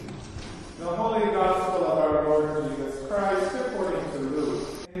The Holy Gospel of our Lord Jesus Christ according to Luke.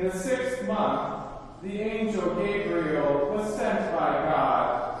 In the 6th month, the angel Gabriel was sent by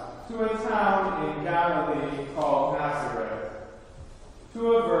God to a town in Galilee called Nazareth,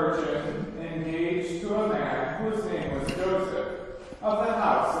 to a virgin engaged to a man whose name was Joseph, of the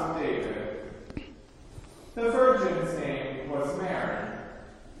house of David. The virgin's name was Mary.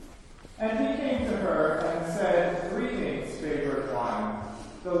 And he came to her and said, "Greetings, favored one,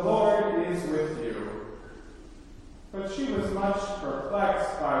 the Lord is with you." But she was much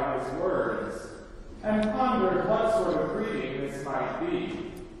perplexed by his words, and pondered what sort of greeting this might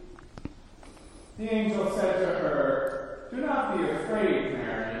be. The angel said to her, "Do not be afraid,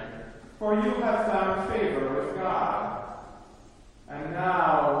 Mary, for you have found favor with God. And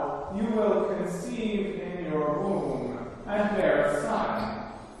now you will conceive in your womb and bear a son,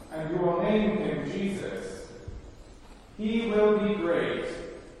 and you will name him Jesus. He will be great,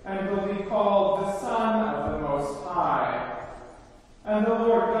 and will be called the Son of the Most High. And the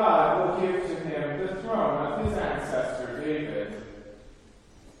Lord God will give to him the throne of his ancestor David.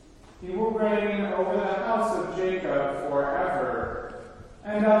 He will reign over the house of Jacob forever,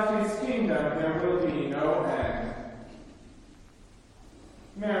 and of his kingdom there will be no end."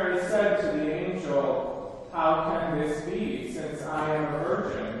 Mary said to the angel, "How can this be, since I am a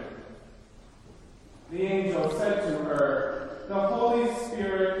virgin?" The angel said to her, "The Holy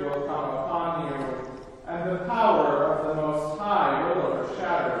Spirit will come upon you, and the power of the Most High will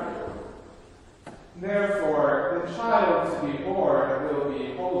overshadow you. Therefore, the child to be born will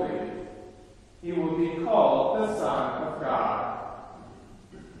be holy. He will be called the Son of God.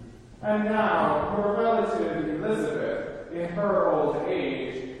 And now, your relative Elizabeth, in her old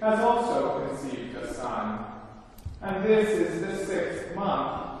age, has also conceived a son. And this is the 6th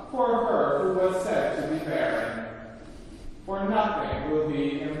month for her who was said to be barren. For nothing will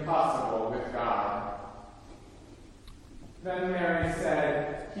be impossible with God." Then Mary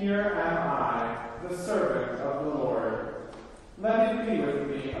said, "Here am I, the servant of the Lord. Let it be with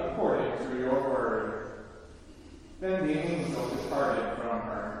me according to your word." Then the angel departed from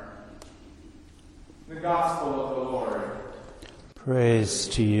her. The Gospel of the Lord. Praise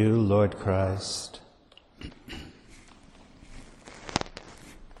to you, Lord Christ.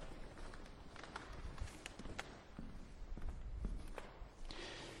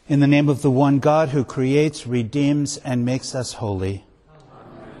 In the name of the one God who creates, redeems, and makes us holy.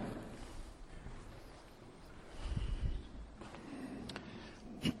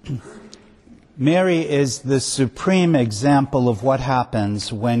 Amen. Mary is the supreme example of what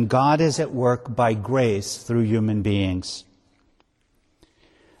happens when God is at work by grace through human beings.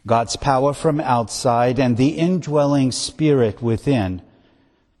 God's power from outside and the indwelling Spirit within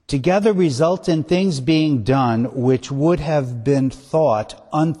together result in things being done which would have been thought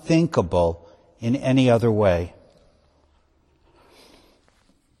unthinkable in any other way.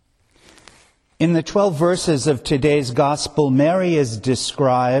 In the 12 verses of today's Gospel, Mary is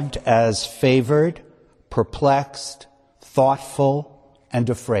described as favored, perplexed, thoughtful, and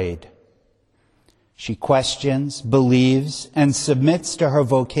afraid. She questions, believes, and submits to her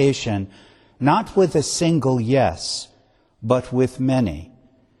vocation, not with a single yes, but with many,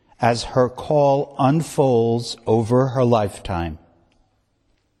 as her call unfolds over her lifetime.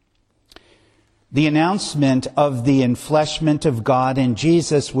 The announcement of the enfleshment of God in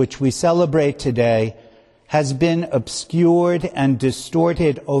Jesus, which we celebrate today, has been obscured and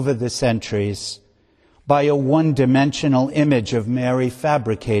distorted over the centuries by a one-dimensional image of Mary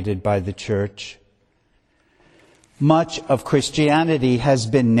fabricated by the Church. Much of Christianity has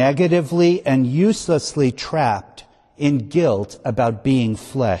been negatively and uselessly trapped in guilt about being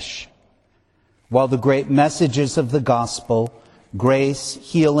flesh, while the great messages of the gospel, grace,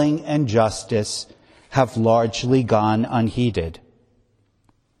 healing, and justice, have largely gone unheeded.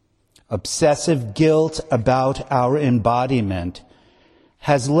 Obsessive guilt about our embodiment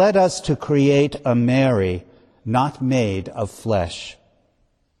has led us to create a Mary not made of flesh.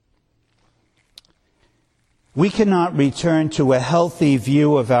 We cannot return to a healthy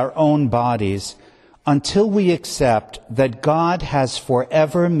view of our own bodies until we accept that God has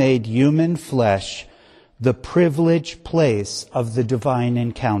forever made human flesh the privileged place of the divine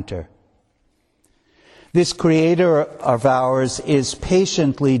encounter. This Creator of ours is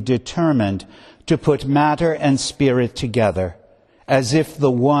patiently determined to put matter and spirit together, as if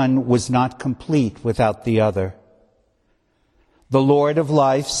the one was not complete without the other. The Lord of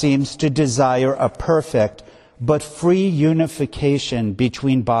life seems to desire a perfect but free unification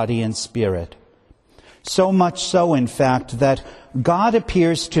between body and spirit. So much so, in fact, that God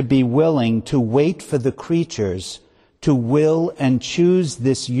appears to be willing to wait for the creatures to will and choose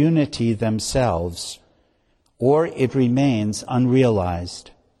this unity themselves, or it remains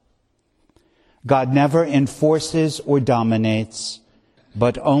unrealized. God never enforces or dominates,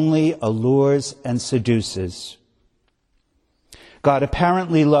 but only allures and seduces. God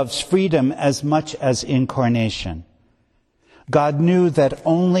apparently loves freedom as much as incarnation. God knew that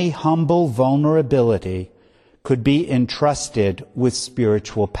only humble vulnerability could be entrusted with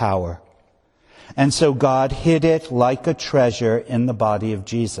spiritual power. And so God hid it like a treasure in the body of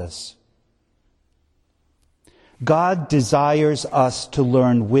Jesus. God desires us to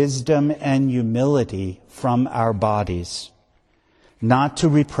learn wisdom and humility from our bodies, not to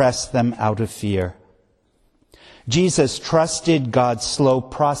repress them out of fear. Jesus trusted God's slow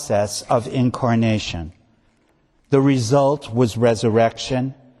process of incarnation. The result was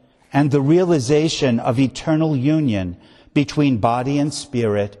resurrection and the realization of eternal union between body and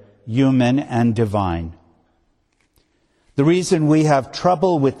spirit, human and divine. The reason we have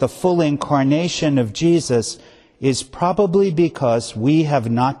trouble with the full incarnation of Jesus is probably because we have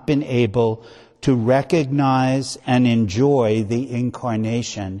not been able to recognize and enjoy the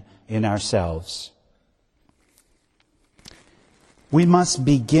incarnation in ourselves. We must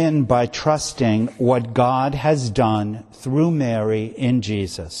begin by trusting what God has done through Mary in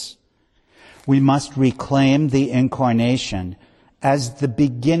Jesus. We must reclaim the incarnation as the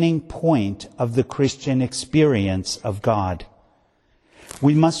beginning point of the Christian experience of God.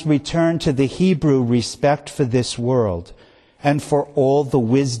 We must return to the Hebrew respect for this world and for all the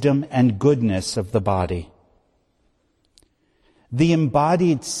wisdom and goodness of the body. The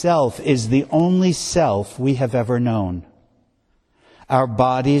embodied self is the only self we have ever known. Our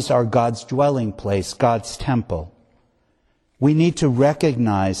bodies are God's dwelling place, God's temple. We need to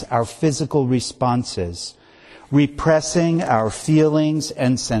recognize our physical responses. Repressing our feelings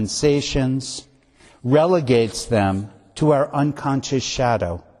and sensations relegates them to our unconscious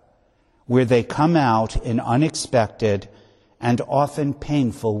shadow, where they come out in unexpected and often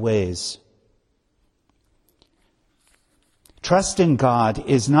painful ways. Trust in God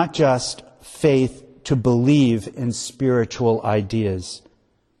is not just faith to believe in spiritual ideas.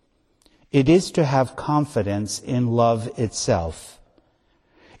 It is to have confidence in love itself.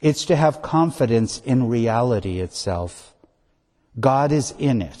 It's to have confidence in reality itself. God is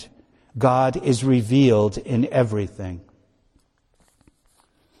in it. God is revealed in everything.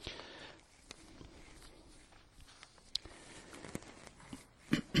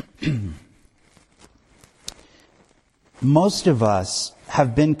 Most of us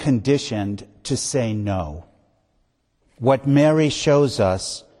have been conditioned to say no. What Mary shows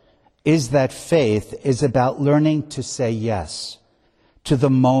us is that faith is about learning to say yes to the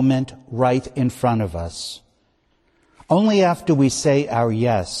moment right in front of us. Only after we say our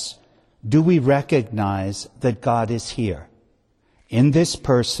yes do we recognize that God is here, in this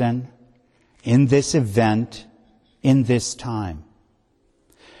person, in this event, in this time.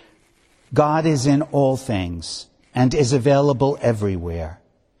 God is in all things and is available everywhere.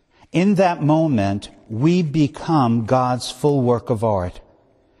 In that moment, we become God's full work of art.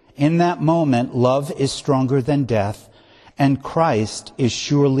 In that moment, love is stronger than death, and Christ is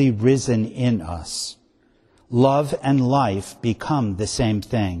surely risen in us. Love and life become the same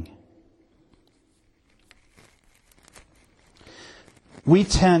thing. We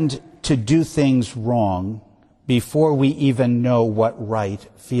tend to do things wrong before we even know what right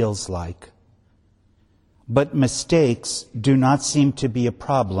feels like. But mistakes do not seem to be a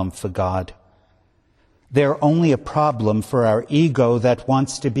problem for God. They're only a problem for our ego that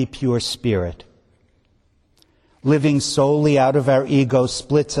wants to be pure spirit. Living solely out of our ego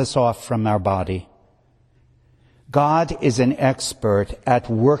splits us off from our body. God is an expert at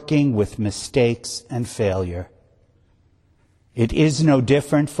working with mistakes and failure. It is no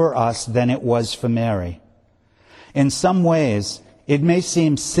different for us than it was for Mary. In some ways, it may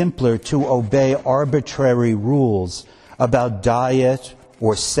seem simpler to obey arbitrary rules about diet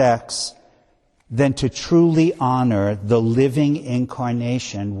or sex than to truly honor the living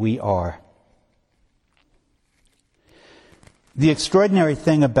incarnation we are. The extraordinary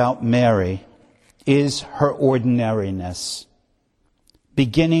thing about Mary is her ordinariness,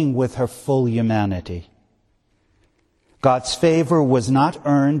 beginning with her full humanity. God's favor was not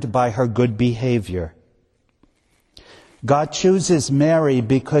earned by her good behavior. God chooses Mary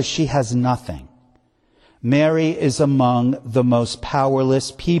because she has nothing. Mary is among the most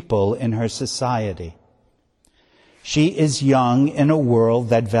powerless people in her society. She is young in a world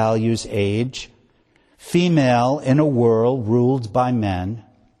that values age, female in a world ruled by men,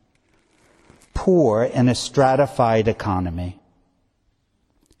 poor in a stratified economy.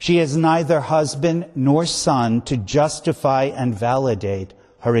 She has neither husband nor son to justify and validate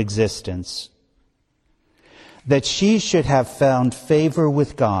her existence. That she should have found favor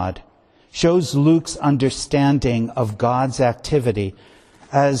with God shows Luke's understanding of God's activity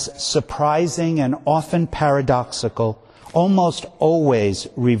as surprising and often paradoxical, almost always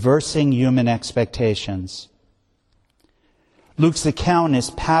reversing human expectations. Luke's account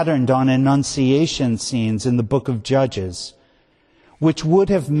is patterned on Annunciation scenes in the book of Judges, which would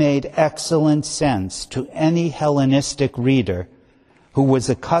have made excellent sense to any Hellenistic reader who was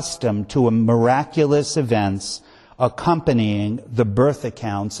accustomed to miraculous events accompanying the birth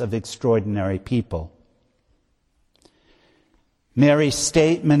accounts of extraordinary people. Mary's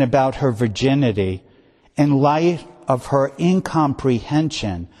statement about her virginity, in light of her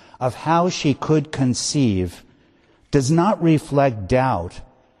incomprehension of how she could conceive, does not reflect doubt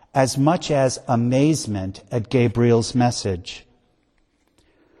as much as amazement at Gabriel's message.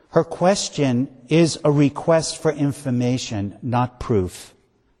 Her question is a request for information, not proof.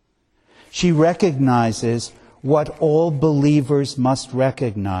 She recognizes what all believers must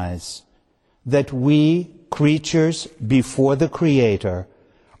recognize, that we, creatures before the Creator,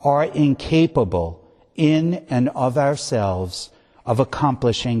 are incapable in and of ourselves of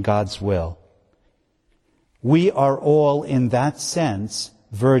accomplishing God's will. We are all, in that sense,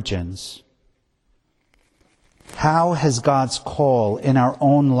 virgins. How has God's call in our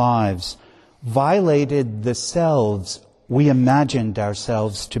own lives violated the selves we imagined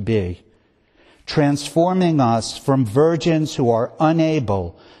ourselves to be, transforming us from virgins who are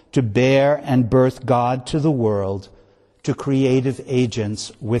unable to bear and birth God to the world to creative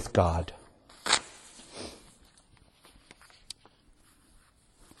agents with God?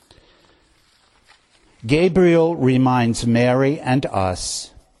 Gabriel reminds Mary and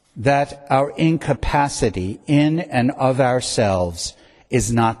us that our incapacity in and of ourselves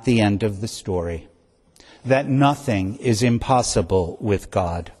is not the end of the story, that nothing is impossible with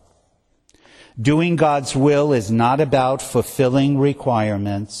God. Doing God's will is not about fulfilling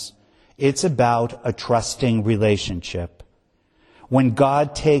requirements. It's about a trusting relationship. When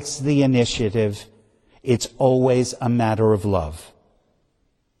God takes the initiative, it's always a matter of love.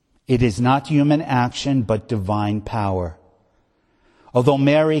 It is not human action, but divine power. Although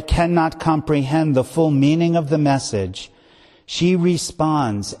Mary cannot comprehend the full meaning of the message, she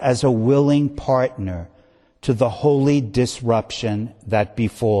responds as a willing partner to the holy disruption that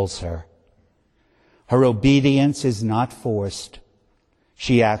befalls her. Her obedience is not forced.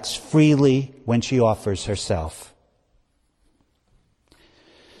 She acts freely when she offers herself.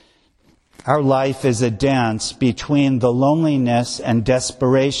 Our life is a dance between the loneliness and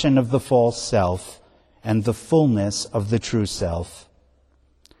desperation of the false self and the fullness of the true self.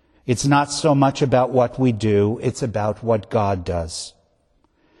 It's not so much about what we do, it's about what God does.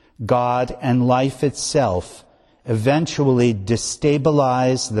 God and life itself eventually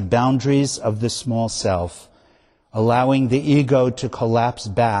destabilize the boundaries of the small self, allowing the ego to collapse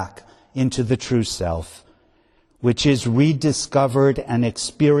back into the true self, which is rediscovered and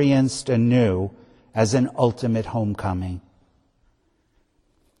experienced anew as an ultimate homecoming.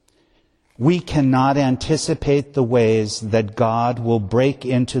 We cannot anticipate the ways that God will break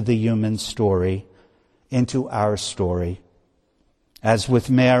into the human story, into our story. As with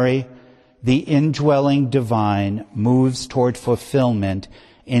Mary, the indwelling divine moves toward fulfillment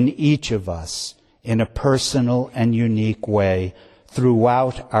in each of us in a personal and unique way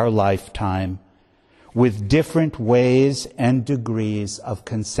throughout our lifetime, with different ways and degrees of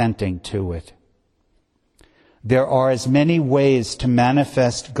consenting to it. There are as many ways to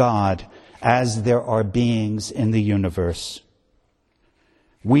manifest God as there are beings in the universe.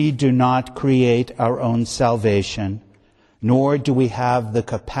 We do not create our own salvation, nor do we have the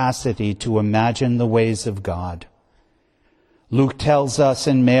capacity to imagine the ways of God. Luke tells us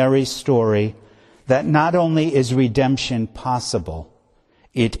in Mary's story that not only is redemption possible,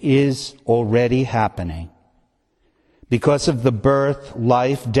 it is already happening. Because of the birth,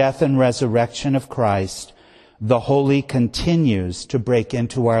 life, death, and resurrection of Christ, the Holy continues to break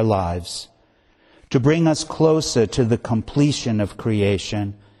into our lives, to bring us closer to the completion of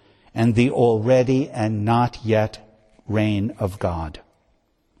creation and the already and not yet reign of God.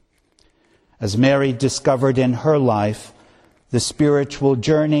 As Mary discovered in her life, the spiritual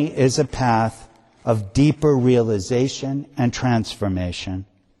journey is a path of deeper realization and transformation.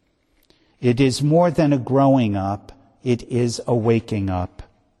 It is more than a growing up, it is a waking up.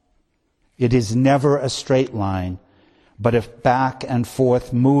 It is never a straight line, but a back and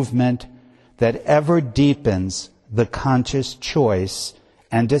forth movement that ever deepens the conscious choice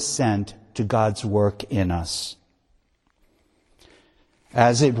and assent to God's work in us.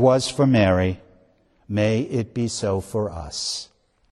 As it was for Mary, may it be so for us.